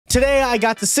Today, I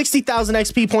got to 60,000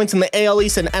 XP points in the AL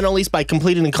East and NL East by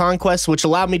completing the conquest, which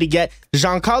allowed me to get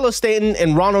Giancarlo Stanton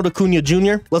and Ronald Acuna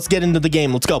Jr. Let's get into the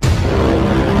game. Let's go.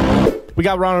 We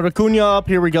got Ronald Acuna up.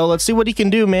 Here we go. Let's see what he can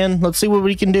do, man. Let's see what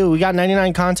we can do. We got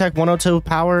 99 contact, 102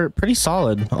 power. Pretty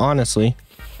solid, honestly.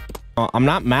 I'm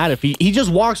not mad if he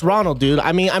just walks Ronald, dude.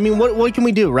 I mean, what can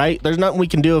we do, right? There's nothing we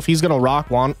can do. If he's going to rock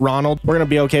Ronald, we're going to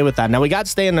be okay with that. Now, we got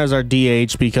Stanton as our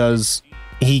DH because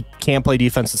he can't play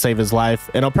defense to save his life,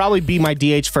 and he'll probably be my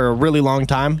DH for a really long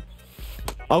time.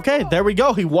 Okay, there we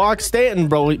go. He walks Stanton,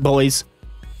 boys.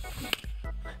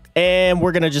 And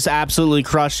we're going to just absolutely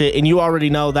crush it. And you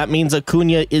already know that means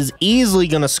Acuna is easily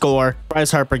going to score. Bryce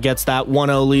Harper gets that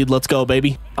 1-0 lead. Let's go,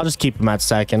 baby. I'll just keep him at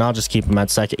second.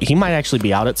 He might actually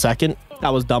be out at second. That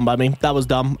was dumb by me. That was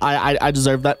dumb. I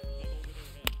deserve that.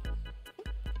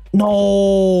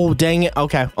 No, dang it.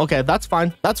 Okay, that's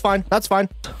fine. That's fine.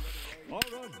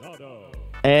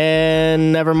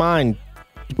 And never mind.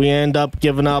 We end up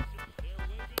giving up.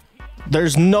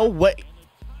 There's no way.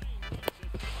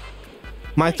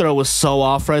 My throw was so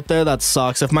off right there. That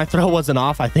sucks. If my throw wasn't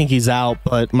off, I think he's out,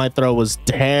 but my throw was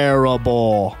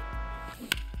terrible.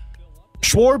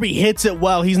 Schwarber hits it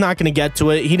well. He's not going to get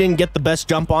to it. He didn't get the best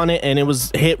jump on it, and it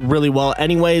was hit really well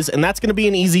anyways, and that's going to be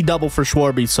an easy double for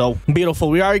Schwarber. So beautiful.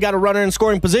 We already got a runner in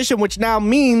scoring position, which now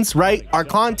means, right, our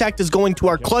contact is going to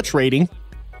our clutch rating.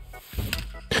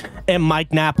 And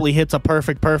Mike Napoli hits a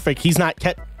perfect. He's not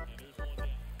kept.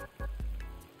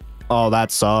 Oh,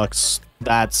 that sucks.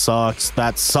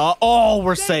 Oh,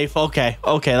 we're safe. Okay,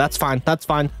 that's fine.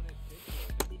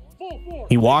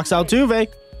 He walks Altuve.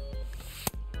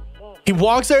 He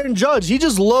walks there and Judge. He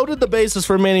just loaded the bases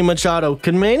for Manny Machado.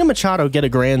 Can Manny Machado get a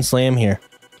grand slam here?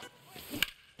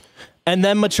 And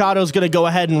then Machado's gonna go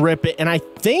ahead and rip it. And I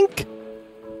think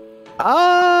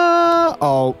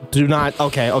oh, do not.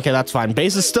 Okay, that's fine.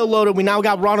 Base is still loaded. We now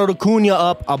got Ronald Acuna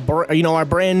up, our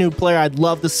brand new player. I'd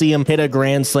love to see him hit a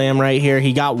grand slam right here.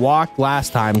 He got walked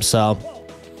last time, so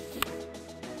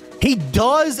he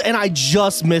does, and I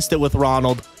just missed it with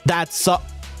Ronald. That's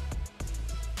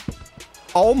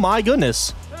oh my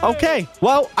goodness. Okay,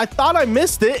 well, I thought I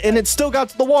missed it, and it still got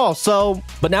to the wall. So,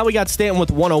 but now we got Stanton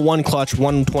with 101 clutch,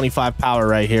 125 power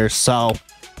right here. So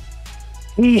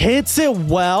he hits it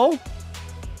well,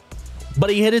 but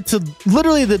he hit it to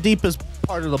literally the deepest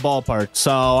part of the ballpark.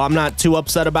 So I'm not too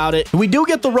upset about it. We do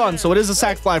get the run, so it is a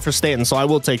sac fly for Stanton, so I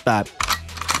will take that.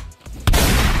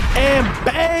 And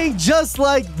bang, just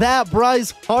like that,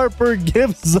 Bryce Harper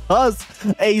gives us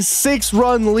a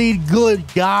 6-run lead. Good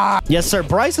God. Yes, sir.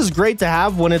 Bryce is great to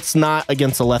have when it's not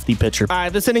against a lefty pitcher. All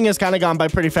right, this inning has kind of gone by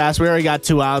pretty fast. We already got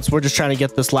 2 outs. We're just trying to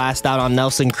get this last out on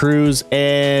Nelson Cruz,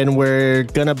 and we're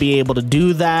going to be able to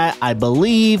do that, I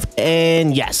believe.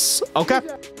 And yes. Okay.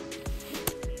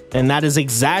 And that is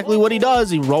exactly what he does.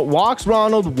 He walks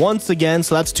Ronald once again,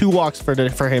 so that's 2 walks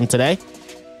for him today.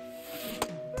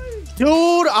 Dude,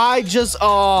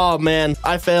 oh man,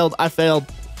 I failed.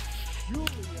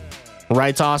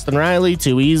 Right to Austin Riley,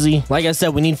 too easy. Like I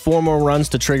said, we need 4 more runs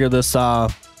to trigger this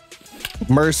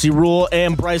mercy rule,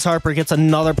 and Bryce Harper gets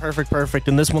another perfect,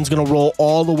 and this one's gonna roll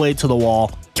all the way to the wall.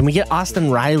 Can we get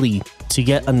Austin Riley to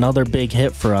get another big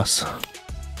hit for us?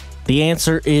 The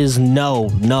answer is no.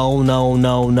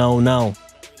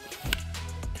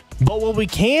 But what we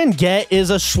can get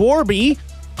is a Schwarber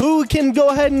who can go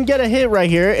ahead and get a hit right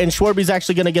here, and Schwarber's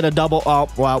actually going to get a double. Oh,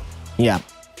 well, yeah.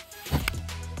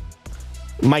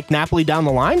 Mike Napoli down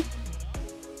the line.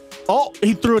 Oh,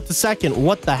 he threw it to second.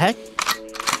 What the heck?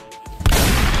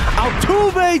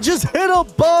 Altuve just hit a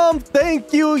bomb.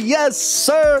 Thank you. Yes,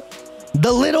 sir.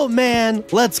 The little man.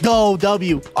 Let's go.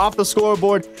 W off the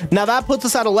scoreboard. Now that puts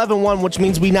us at 11-1, which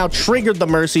means we now triggered the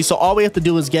mercy. So all we have to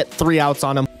do is get 3 outs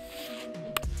on him.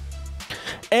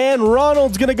 And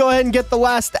Ronald's going to go ahead and get the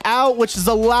last out, which is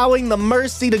allowing the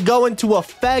mercy to go into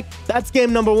effect. That's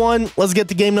game number 1. Let's get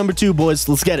to game number 2, boys.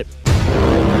 Let's get it.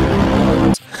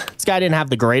 This guy didn't have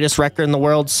the greatest record in the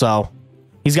world, so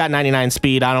he's got 99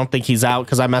 speed. I don't think he's out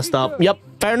because I messed up. Yep,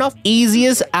 fair enough.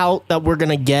 Easiest out that we're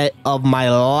going to get of my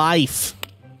life.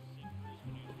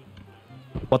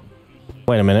 What?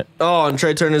 Wait a minute. Oh, and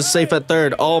Trey Turner is safe at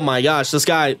third. Oh my gosh, this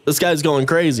guy's going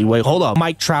crazy. Wait, hold up.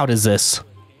 Mike Trout is this?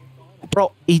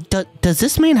 Bro, does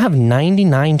this man have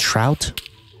 99 Trout?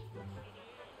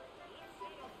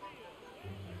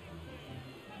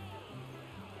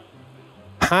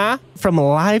 Huh? From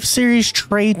live series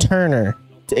Trey Turner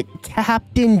to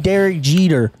Captain Derek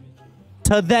Jeter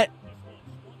to that.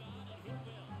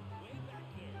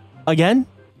 Again?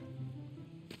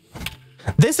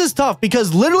 This is tough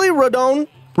because literally Rodon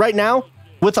right now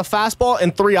with a fastball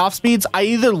and 3 off speeds, I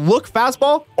either look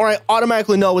fastball or I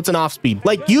automatically know it's an off speed.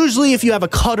 Like usually if you have a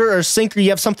cutter or a sinker, you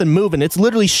have something moving. It's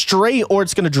literally straight or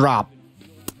it's going to drop.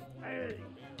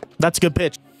 That's a good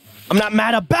pitch. I'm not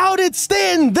mad about it,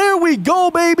 Stanton. There we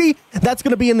go, baby. That's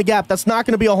going to be in the gap. That's not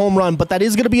going to be a home run, but that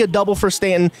is going to be a double for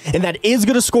Stanton, and that is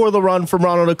going to score the run from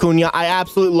Ronald Acuna. I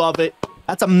absolutely love it.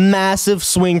 That's a massive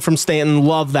swing from Stanton.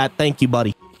 Love that. Thank you,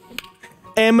 buddy.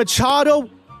 And Machado,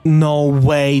 no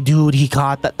way, dude. He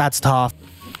caught that. That's tough.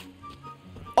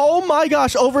 Oh, my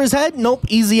gosh. Over his head? Nope.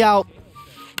 Easy out.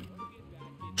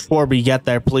 Schwarber, get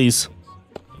there, please.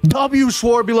 W,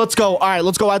 Schwarber, let's go. All right,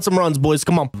 let's go add some runs, boys.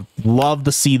 Come on. Love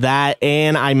to see that,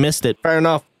 and I missed it. Fair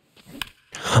enough.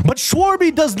 But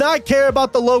Schwarber does not care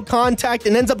about the low contact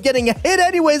and ends up getting a hit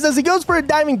anyways as he goes for a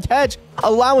diving catch,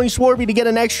 allowing Schwarber to get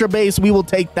an extra base. We will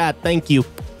take that. Thank you.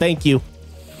 Thank you.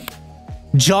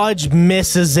 Judge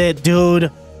misses it,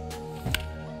 dude.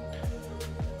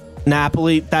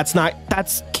 Napoli, that's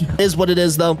is what it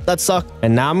is though. That sucked.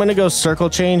 And now I'm gonna go circle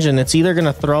change, and it's either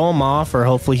gonna throw him off or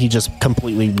hopefully he just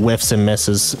completely whiffs and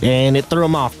misses, and it threw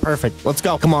him off. Perfect. Let's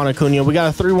go. Come on, Acuna. We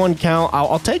got a 3-1 count.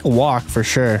 I'll take a walk for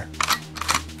sure.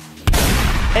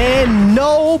 And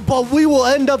no, but we will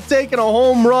end up taking a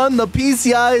home run. The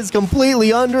PCI is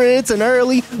completely under it. It's an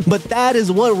early, but that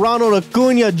is what Ronald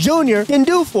Acuna Jr. can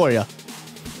do for you.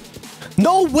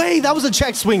 No way. That was a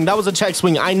check swing. That was a check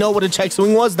swing. I know what a check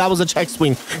swing was. That was a check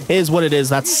swing. It is what it is.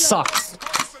 That sucks.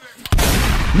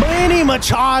 Manny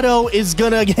Machado is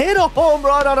going to hit a home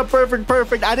run on a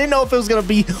perfect. I didn't know if it was going to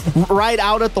be right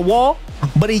out at the wall,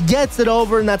 but he gets it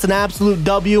over, and that's an absolute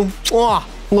W. Oh,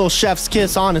 little chef's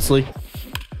kiss, honestly.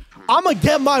 I'm going to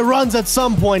get my runs at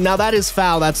some point. Now, that is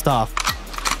foul. That's tough.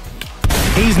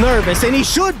 He's nervous, and he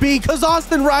should be, because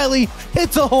Austin Riley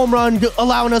hits a home run,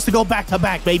 allowing us to go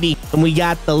back-to-back, baby. And we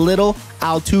got the little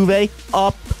Altuve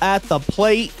up at the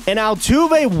plate, and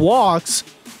Altuve walks,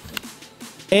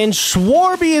 and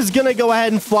Schwarber is going to go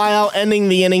ahead and fly out, ending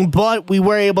the inning, but we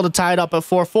were able to tie it up at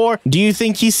 4-4. Do you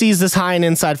think he sees this high and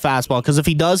inside fastball? Because if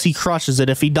he does, he crushes it.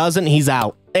 If he doesn't, he's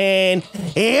out. And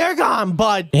here gone,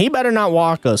 bud. He better not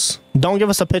walk us. Don't give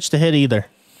us a pitch to hit either.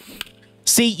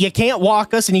 See, you can't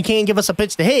walk us and you can't give us a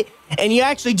pitch to hit, and you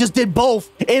actually just did both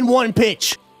in one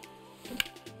pitch.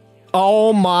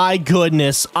 Oh my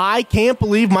goodness. I can't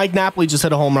believe Mike Napoli just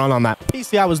hit a home run on that.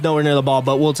 PCI was nowhere near the ball,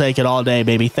 but we'll take it all day,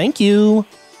 baby. Thank you.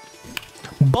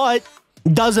 But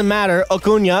doesn't matter.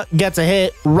 Acuna gets a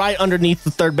hit right underneath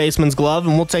the third baseman's glove,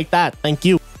 and we'll take that. Thank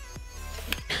you.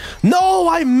 No,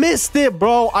 I missed it,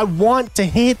 bro. I want to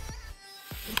hit.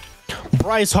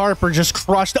 Bryce Harper just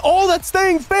crushed it. Oh, that's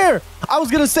staying fair. I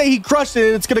was going to say he crushed it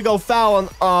and it's going to go foul.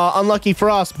 Unlucky for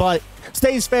us, but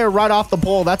stays fair right off the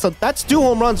pole. That's 2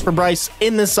 home runs for Bryce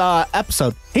in this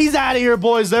episode. He's out of here,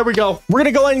 boys. There we go. We're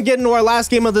going to go ahead and get into our last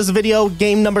game of this video,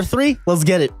 game number 3. Let's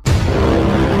get it.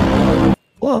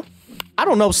 Well, I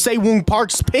don't know Sewung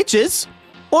Park's pitches.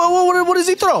 Well, what does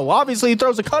he throw? Obviously, he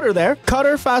throws a cutter there.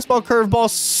 Cutter, fastball, curveball,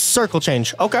 circle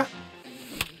change. Okay.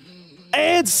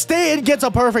 And Stan gets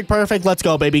a perfect. Let's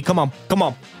go, baby. Come on.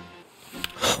 Boom.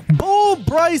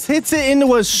 Bryce hits it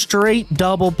into a straight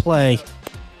double play.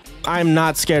 I'm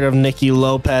not scared of Nicky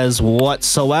Lopez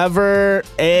whatsoever.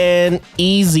 And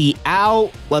easy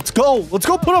out. Let's go. Let's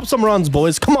go put up some runs,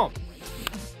 boys. Come on.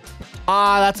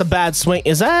 That's a bad swing.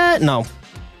 Is that? No.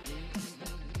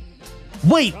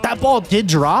 Wait, that ball did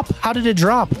drop? How did it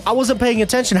drop? I wasn't paying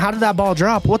attention. How did that ball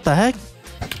drop? What the heck?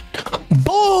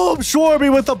 Boom!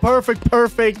 Schwarber with a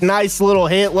perfect. Nice little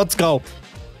hit. Let's go.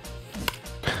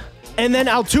 And then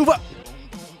Altuve.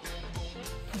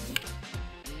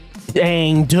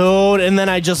 Dang, dude. And then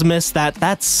I just missed that.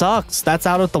 That sucks. That's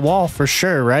out at the wall for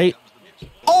sure, right?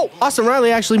 Oh, Austin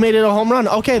Riley actually made it a home run.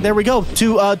 Okay, there we go.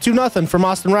 2-0 from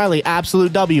Austin Riley.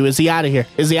 Absolute W. Is he out of here?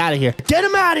 Get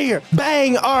him out of here.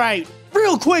 Bang. All right.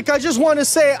 Real quick, I just want to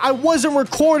say I wasn't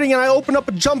recording and I opened up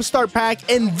a jumpstart pack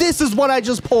and this is what I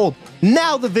just pulled.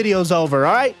 Now the video's over,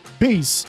 all right? Peace.